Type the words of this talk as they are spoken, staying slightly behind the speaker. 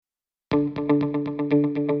Hello,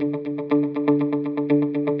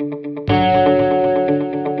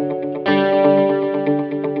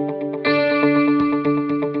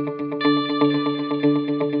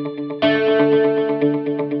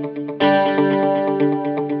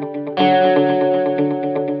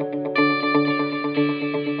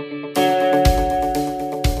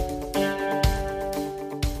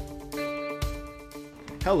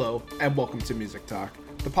 and welcome to Music Talk,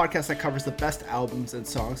 the podcast that covers the best albums and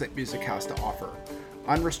songs that music has to offer.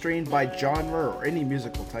 Unrestrained by genre or any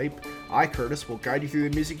musical type, I, Curtis, will guide you through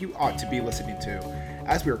the music you ought to be listening to.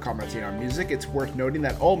 As we are commenting on music, it's worth noting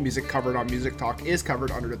that all music covered on Music Talk is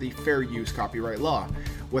covered under the Fair Use copyright law.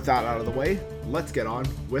 With that out of the way, let's get on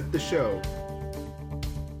with the show.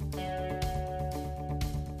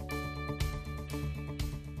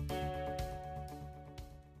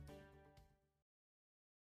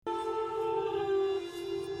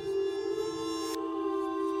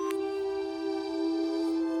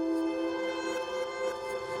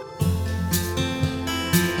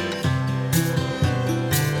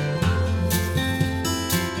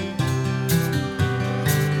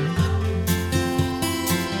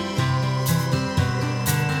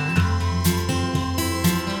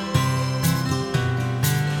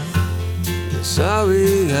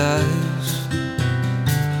 Sorry eyes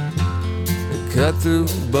that cut through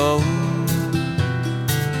bone,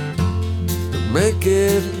 that make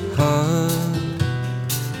it hard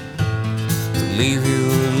to leave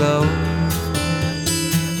you alone,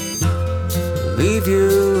 leave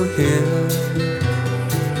you here,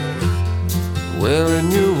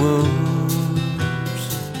 wearing your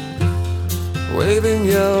wounds, waving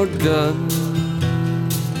your guns.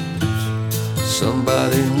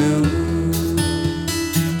 Somebody new.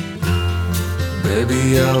 Baby,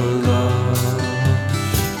 you're lost.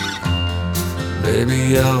 Baby,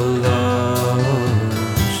 you're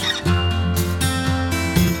lost.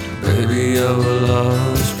 Baby, you're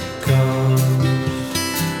lost because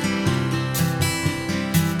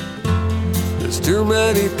there's too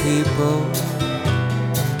many people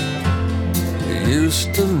you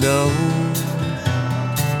used to know.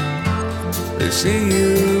 They see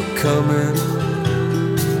you coming,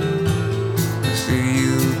 they see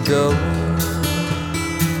you go.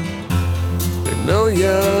 Know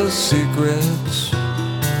your secrets,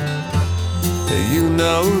 you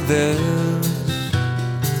know this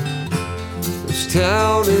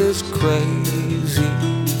town is crazy,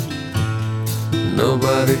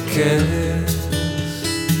 nobody cares.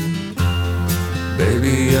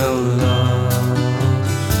 Baby, you're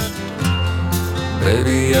lost.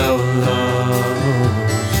 Baby, you're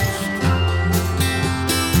lost.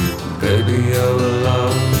 Baby, you're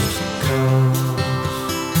lost.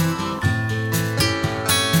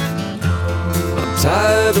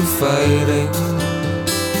 Tired of fighting,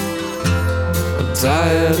 I'm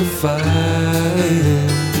tired of fighting,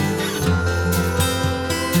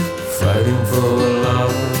 fighting for a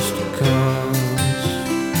lost cause.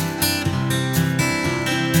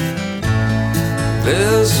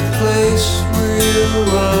 There's a place where you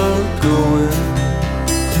are going,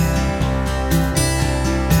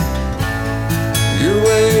 you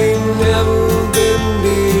ain't never been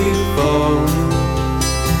before.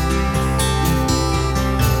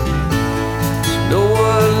 No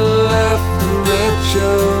one laughing at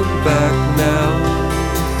your back now.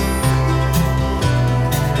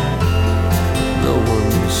 No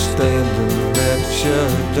one standing at your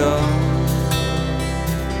door.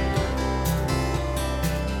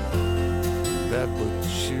 That what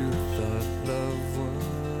you thought love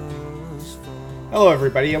was for. Hello,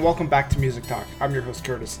 everybody, and welcome back to Music Talk. I'm your host,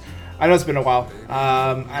 Curtis. I know it's been a while,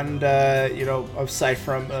 aside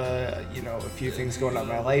from, a few things going on in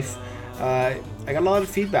my life, I got a lot of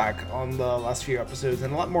feedback on the last few episodes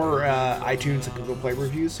and a lot more iTunes and Google Play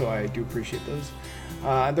reviews, so I do appreciate those.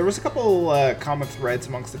 There was a couple common threads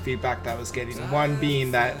amongst the feedback that I was getting. One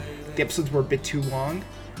being that the episodes were a bit too long,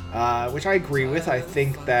 which I agree with. I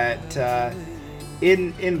think that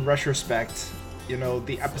in retrospect,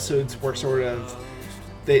 the episodes were sort of...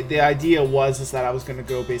 The idea was that I was going to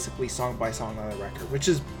go basically song by song on the record, which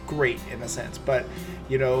is great in a sense, but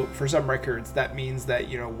for some records that means that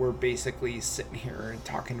we're basically sitting here and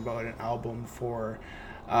talking about an album for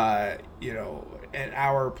an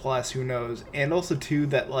hour plus, who knows. And also too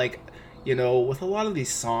that with a lot of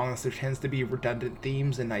these songs there tends to be redundant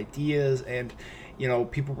themes and ideas, and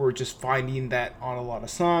people were just finding that on a lot of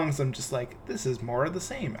songs. I'm just like, this is more of the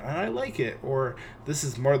same and I like it, or this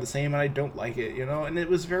is more of the same and I don't like it, and it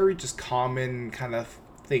was very just common kind of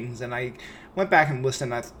things. And I went back and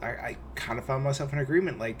listened, I kind of found myself in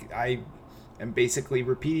agreement. Like, I am basically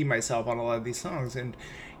repeating myself on a lot of these songs, and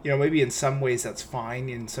maybe in some ways that's fine,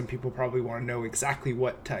 and some people probably want to know exactly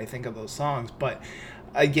what I think of those songs. But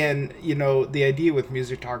again, the idea with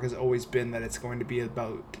Music Talk has always been that it's going to be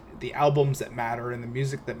about the albums that matter and the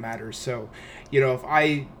music that matters. So, if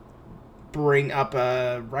I bring up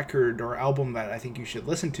a record or album that I think you should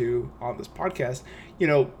listen to on this podcast,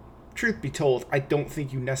 truth be told, I don't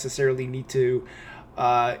think you necessarily need to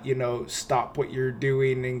stop what you're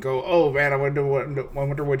doing and go, oh man, I wonder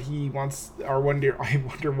what he wants, or I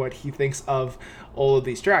wonder what he thinks of all of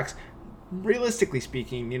these tracks. Realistically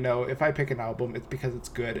speaking, if I pick an album, it's because it's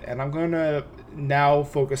good, and I'm gonna now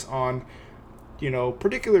focus on,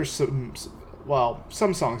 particular some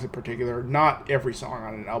songs in particular, not every song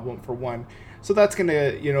on an album for one. So that's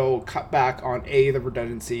gonna, cut back on A, the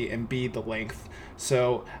redundancy, and B, the length.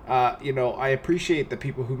 So, I appreciate the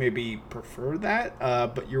people who maybe prefer that,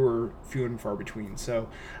 but you're few and far between. So,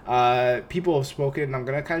 people have spoken, and I'm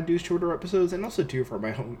going to kind of do shorter episodes, and also, too, for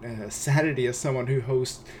my own sanity as someone who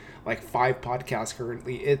hosts, 5 podcasts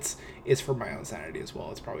currently, it's for my own sanity as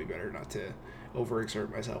well. It's probably better not to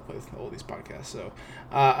overexert myself with all these podcasts. So,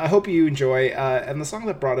 I hope you enjoy, and the song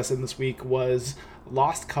that brought us in this week was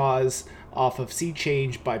Lost Cause off of Sea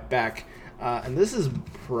Change by Beck. And this is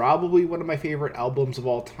probably one of my favorite albums of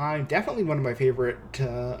all time. Definitely one of my favorite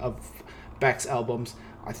of Beck's albums.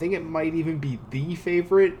 I think it might even be the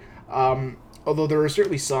favorite. Although there are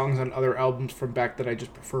certainly songs on other albums from Beck that I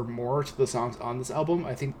just prefer more to the songs on this album.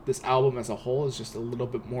 I think this album as a whole is just a little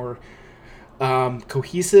bit more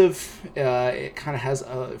cohesive. It kind of has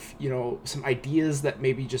some ideas that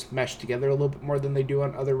maybe just mesh together a little bit more than they do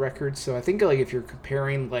on other records. So I think if you're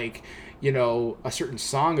comparing a certain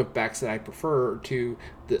song of Beck's that I prefer to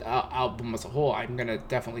the album as a whole, I'm gonna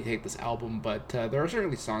definitely take this album. But there are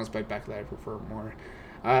certainly songs by Beck that I prefer more.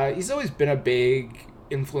 He's always been a big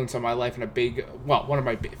influence on my life and one of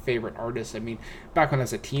my favorite artists. I mean, back when I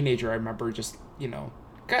was a teenager, I remember just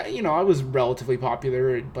I was relatively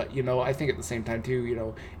popular, but, I think at the same time,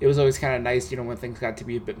 too, it was always kind of nice, when things got to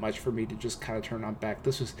be a bit much for me to just kind of turn on Beck.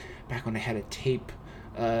 This was back when I had a tape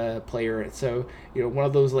player. So, one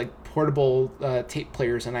of those, portable tape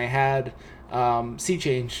players, and I had Sea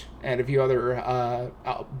Change and a few other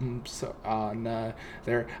albums on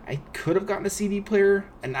there. I could have gotten a CD player,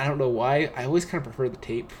 and I don't know why. I always kind of prefer the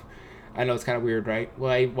tape. I know it's kind of weird, right?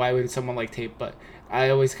 Why would someone like tape? But I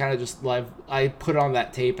always kind of just I put on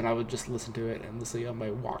that tape and I would just listen to it endlessly on my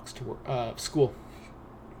walks to work, school.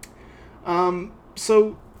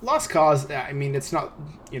 So Lost Cause, I mean, it's not,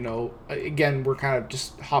 again, we're kind of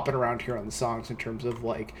just hopping around here on the songs in terms of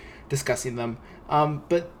discussing them.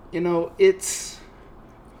 But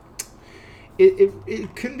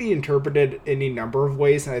it can be interpreted in a number of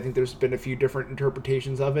ways, and I think there's been a few different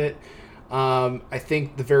interpretations of it. I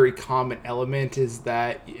think the very common element is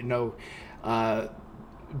that,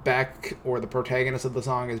 Beck, or the protagonist of the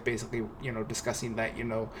song, is basically, discussing that,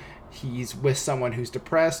 he's with someone who's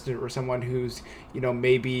depressed, or someone who's,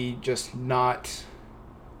 maybe just not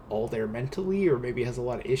all there mentally, or maybe has a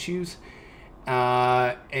lot of issues.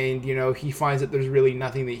 And, he finds that there's really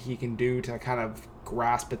nothing that he can do to kind of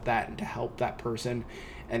grasp at that and to help that person.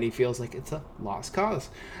 And he feels like it's a lost cause.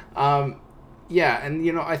 Yeah,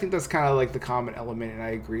 and, I think that's kind of the common element, and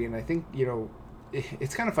I agree. And I think,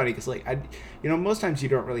 it's kind of funny because, most times you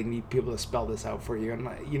don't really need people to spell this out for you. And,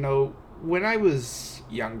 when I was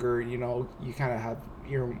younger, you kind of have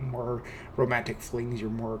your more romantic flings.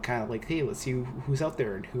 You're more kind of hey, let's see who's out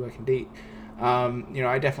there and who I can date.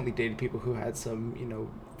 I definitely dated people who had some,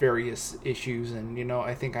 various issues. And,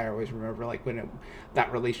 I think I always remember, when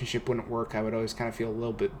that relationship wouldn't work, I would always kind of feel a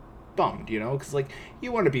little bit bummed, because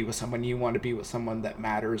you want to be with someone that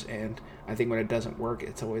matters. And I think when it doesn't work,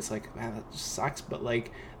 it's always man, that just sucks. But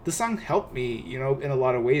the song helped me, in a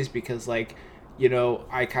lot of ways, because I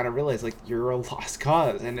kind of realized you're a lost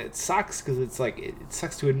cause, and it sucks because it's it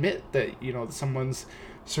sucks to admit that someone's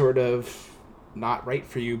sort of not right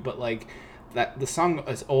for you. But that the song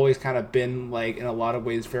has always kind of been in a lot of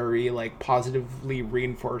ways very positively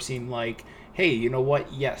reinforcing hey, you know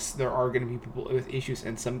what? Yes, there are going to be people with issues,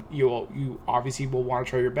 and some you obviously will want to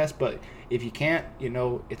try your best, but if you can't,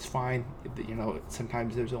 it's fine.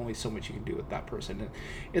 Sometimes there's only so much you can do with that person, and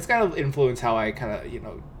it's kind of influenced how I kind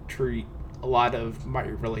of treat a lot of my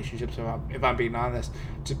relationships, if I'm being honest,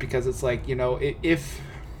 just because it's if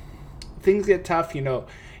things get tough,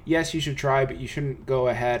 yes, you should try, but you shouldn't go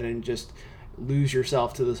ahead and just lose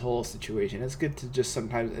yourself to this whole situation. It's good to just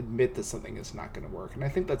sometimes admit that something is not going to work, and I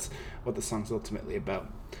think that's what the song's ultimately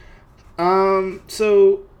about.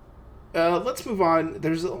 So Let's move on.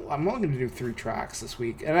 I'm only going to do 3 tracks this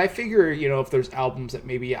week, and I figure, if there's albums that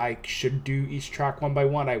maybe I should do each track one by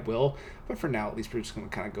one, I will. But for now, at least we're just going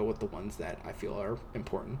to kind of go with the ones that I feel are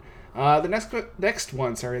important. The next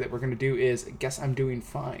one, that we're going to do is "Guess I'm Doing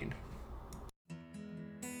Fine."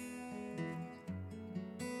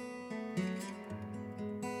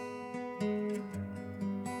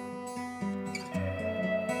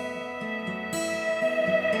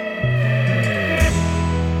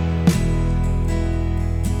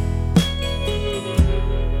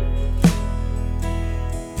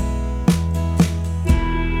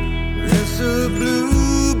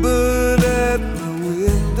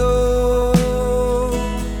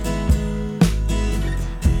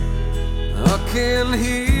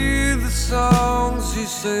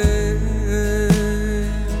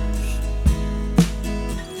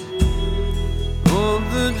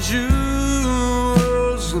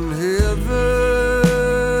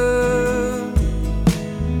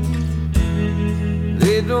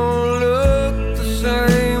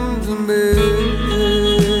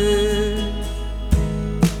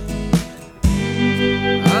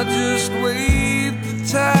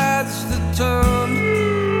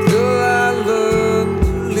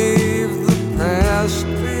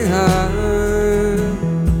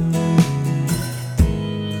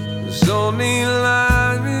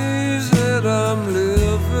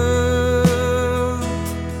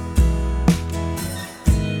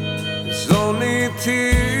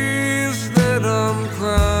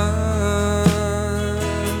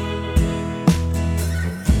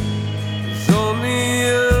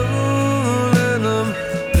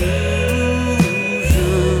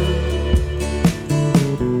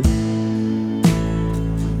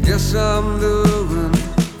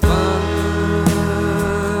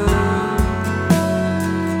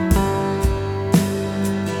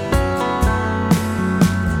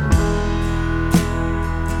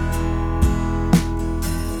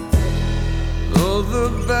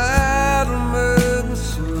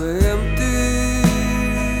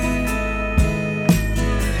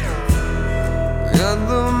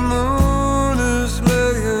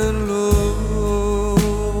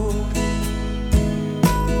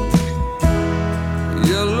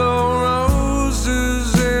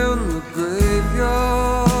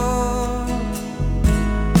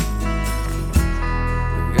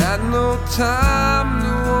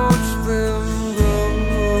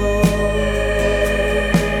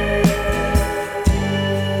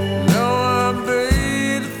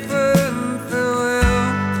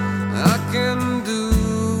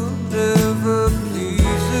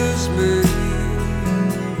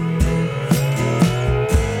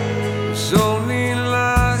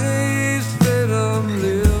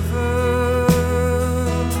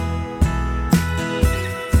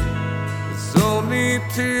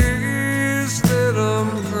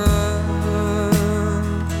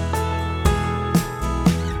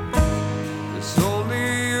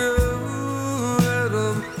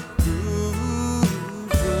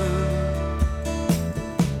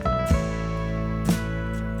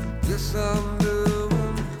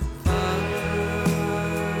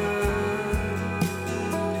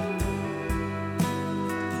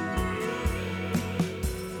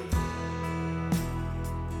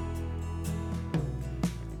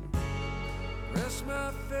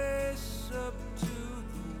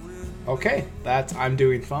 Okay, that's "I'm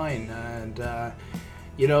Doing Fine," and I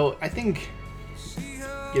think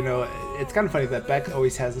it's kind of funny that Beck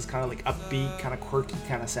always has this kind of like upbeat, kind of quirky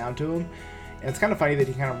kind of sound to him, and it's kind of funny that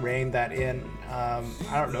he kind of reined that in. I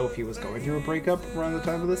don't know if he was going through a breakup around the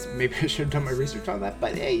time of this. Maybe I should have done my research on that,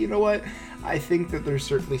 but hey, you know what? I think that there's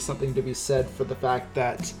certainly something to be said for the fact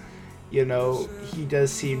that he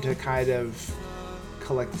does seem to kind of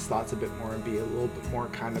collect his thoughts a bit more and be a little bit more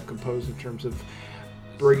kind of composed in terms of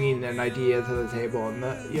bringing an idea to the table, and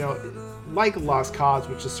like Lost Cause,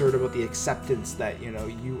 which is sort of about the acceptance that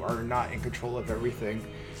you are not in control of everything.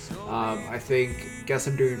 I think "Guess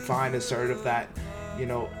I'm Doing Fine" is sort of that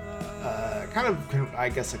kind of, I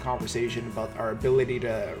guess, a conversation about our ability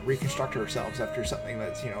to reconstruct ourselves after something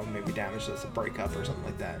that's maybe damaged us, a breakup or something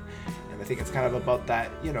like that. And I think it's kind of about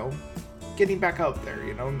that, getting back out there,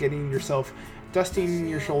 and getting yourself, dusting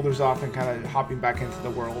your shoulders off and kind of hopping back into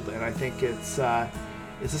the world. And I think it's a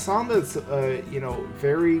song that's,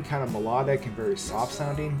 very kind of melodic and very soft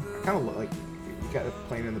sounding. I kind of like, you got it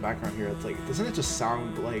playing in the background here. It's like, doesn't it just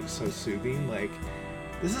sound like so soothing? Like,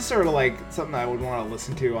 this is sort of like something I would want to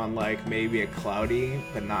listen to on like maybe a cloudy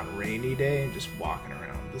but not rainy day and just walking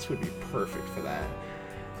around. This would be perfect for that.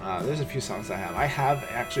 There's a few songs I have. I have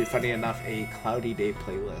actually, funny enough, a cloudy day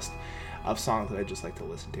playlist of songs that I just like to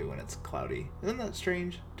listen to when it's cloudy. Isn't that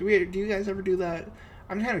strange? Do you guys ever do that?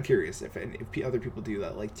 I'm kind of curious if other people do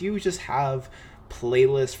that. Like, do you just have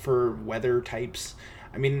playlists for weather types?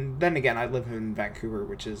 I mean, then again, I live in Vancouver,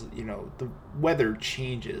 which is, the weather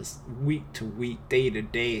changes week to week, day to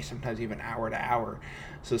day, sometimes even hour to hour.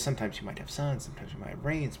 So sometimes you might have sun, sometimes you might have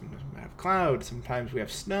rain, sometimes you might have clouds, sometimes we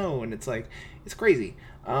have snow, and it's like, it's crazy.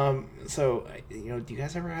 So, do you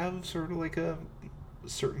guys ever have sort of like a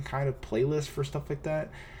certain kind of playlist for stuff like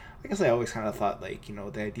that? I guess I always kind of thought, like,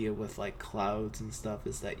 the idea with, like, clouds and stuff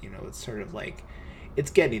is that, it's sort of like,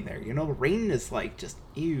 it's getting there, rain is like just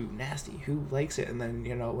ew, nasty, who likes it? And then,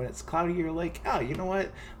 when it's cloudy, you're like, oh, you know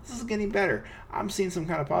what, this is getting better, I'm seeing some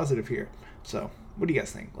kind of positive here. So what do you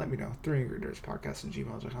guys think? Let me know.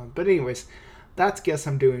 ThreeAngryNerdsPodcast@gmail.com. But anyways, that's Guess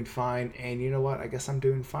I'm Doing Fine. And you know what, I guess I'm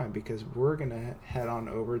doing fine because we're gonna head on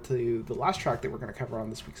over to the last track that we're gonna cover on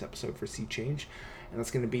this week's episode for Sea Change, and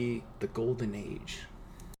that's gonna be The Golden Age.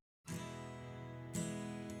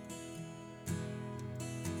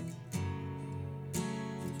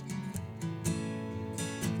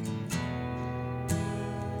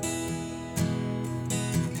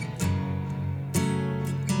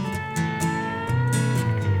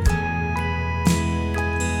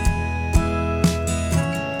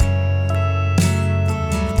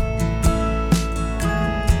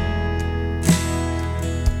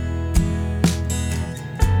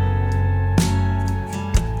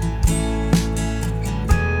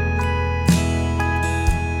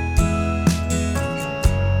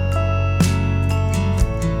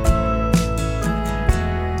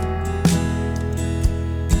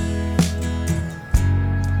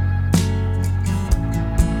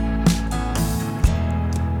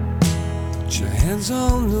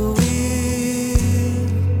 On the wheel,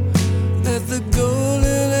 let the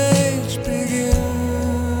golden age begin.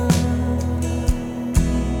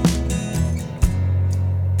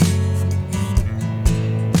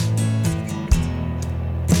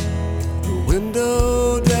 The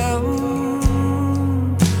window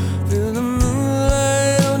down, feel the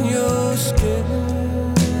moonlight on your skin.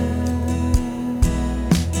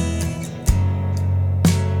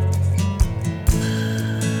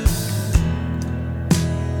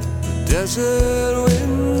 Desert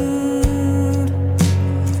wind,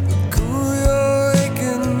 cool your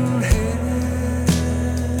aching head.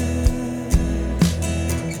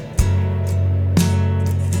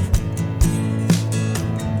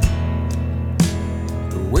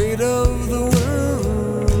 The weight of the world,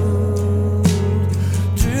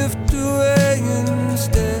 drift away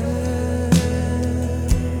instead.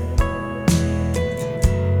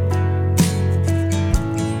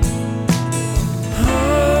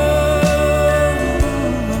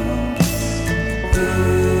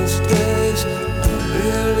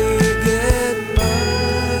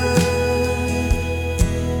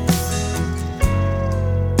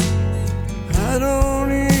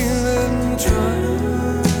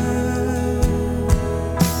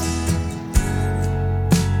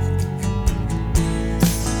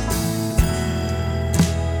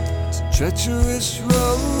 Treacherous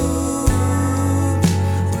road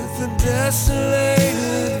with a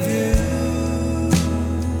desolated view.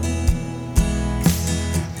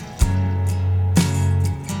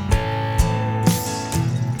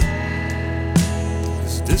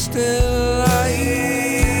 As distant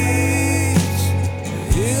lights, you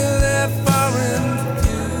hear their foreign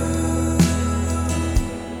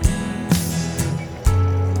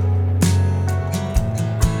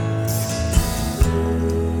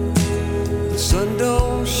sun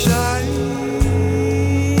don't shine,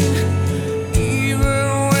 even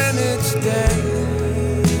when it's day.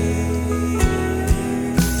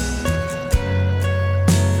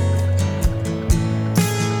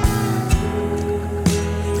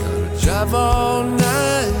 Gotta drive all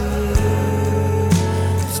night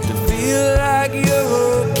just to feel like you're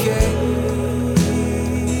okay.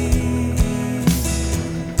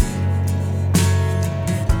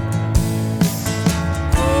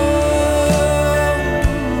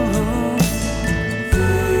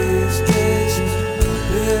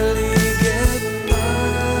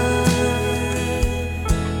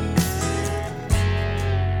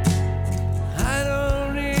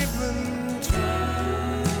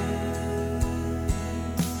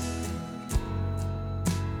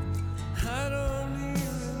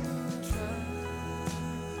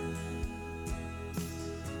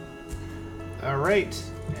 Alright,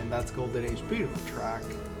 and that's Golden Age. Beautiful track.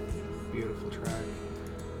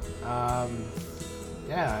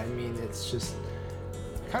 Yeah, I mean, it's just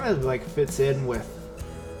kind of like fits in with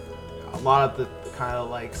a lot of the kind of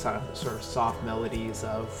like sort of soft melodies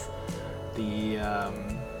of the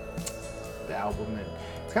album. And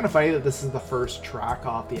it's kind of funny that this is the first track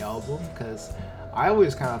off the album, because I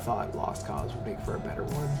always kind of thought Lost Cause would make for a better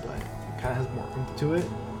one, but it kind of has more oomph to it.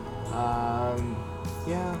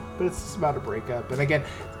 Yeah, but it's just about a breakup. And again,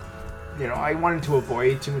 you know, I wanted to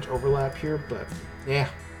avoid too much overlap here, but yeah.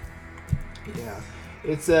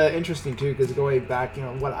 It's interesting too, because going back, you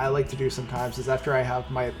know, what I like to do sometimes is after I have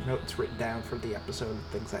my notes written down for the episode and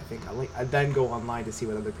things I think I then go online to see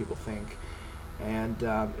what other people think. And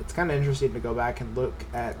it's kind of interesting to go back and look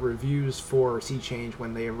at reviews for Sea Change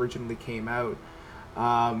when they originally came out,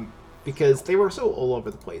 because they were so all over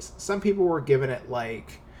the place. Some people were giving it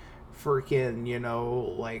like freaking, you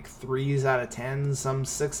know, like 3s out of 10, some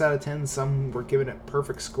 6 out of 10, some were giving it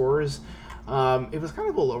perfect scores. It was kind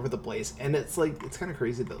of all over the place, and it's like, it's kind of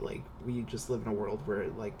crazy that like we just live in a world where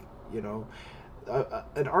like, you know,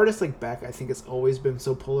 an artist like Beck, I think it's always been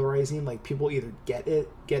so polarizing. Like people either get it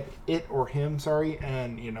or him,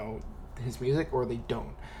 and you know, his music, or they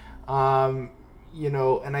don't. You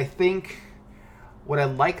know, and I think what I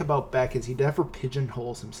like about Beck is he never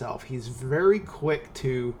pigeonholes himself. He's very quick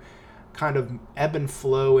to kind of ebb and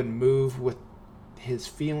flow and move with his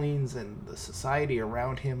feelings and the society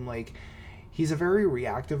around him. Like, he's a very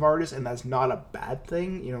reactive artist, and that's not a bad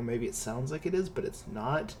thing. You know, maybe it sounds like it is, but it's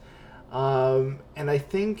not. And I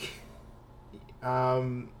think,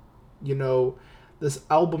 you know, this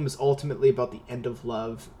album is ultimately about the end of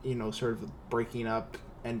love, you know, sort of breaking up,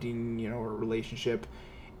 ending, you know, a relationship.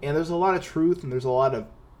 And there's a lot of truth, and there's a lot of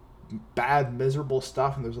bad, miserable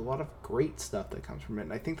stuff, and there's a lot of great stuff that comes from it.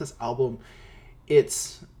 And I think this album,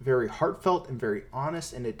 it's very heartfelt and very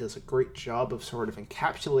honest, and it does a great job of sort of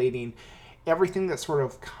encapsulating everything that sort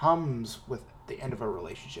of comes with the end of a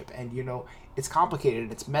relationship. And, you know, it's complicated,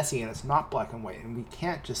 and it's messy, and it's not black and white, and we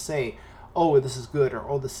can't just say, oh, this is good, or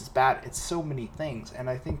oh, this is bad. It's so many things, and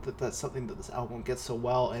I think that that's something that this album gets so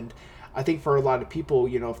well. And I think for a lot of people,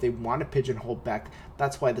 you know, if they want to pigeonhole Beck,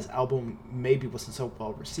 that's why this album maybe wasn't so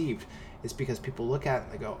well received, is because people look at it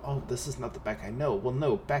and they go, oh, this is not the Beck I know. Well,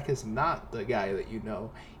 no, Beck is not the guy that you know.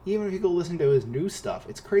 Even if you go listen to his new stuff,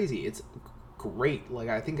 it's crazy. It's great. Like,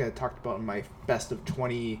 I think I talked about in my best of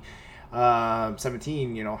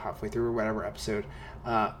 2017, you know, halfway through or whatever episode,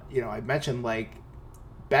 you know, I mentioned, like,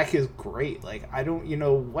 Beck is great. Like, I don't, you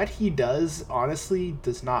know, what he does, honestly,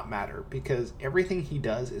 does not matter, because everything he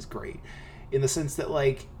does is great, in the sense that,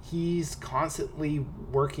 like, he's constantly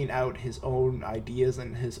working out his own ideas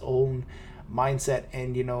and his own mindset,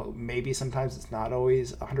 and, you know, maybe sometimes it's not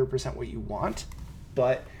always 100% what you want,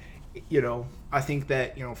 but, you know, I think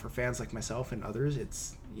that, you know, for fans like myself and others,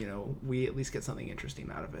 it's, you know, we at least get something interesting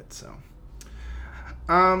out of it. So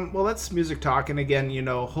well, that's music talk, and again, you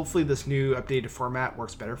know, hopefully this new updated format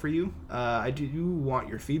works better for you. I do want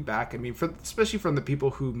your feedback. I mean, especially from the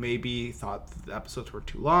people who maybe thought the episodes were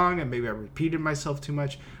too long, and maybe I repeated myself too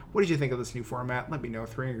much. What did you think of this new format? Let me know.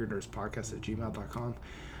 300nerdspodcast@gmail.com.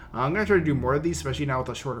 I'm going to try to do more of these, especially now with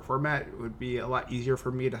a shorter format. It would be a lot easier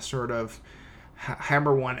for me to sort of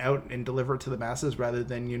hammer one out and deliver it to the masses, rather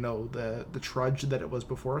than, you know, the trudge that it was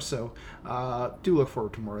before. So do look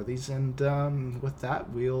forward to more of these, and with that,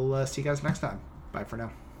 we'll see you guys next time. Bye for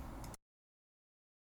now.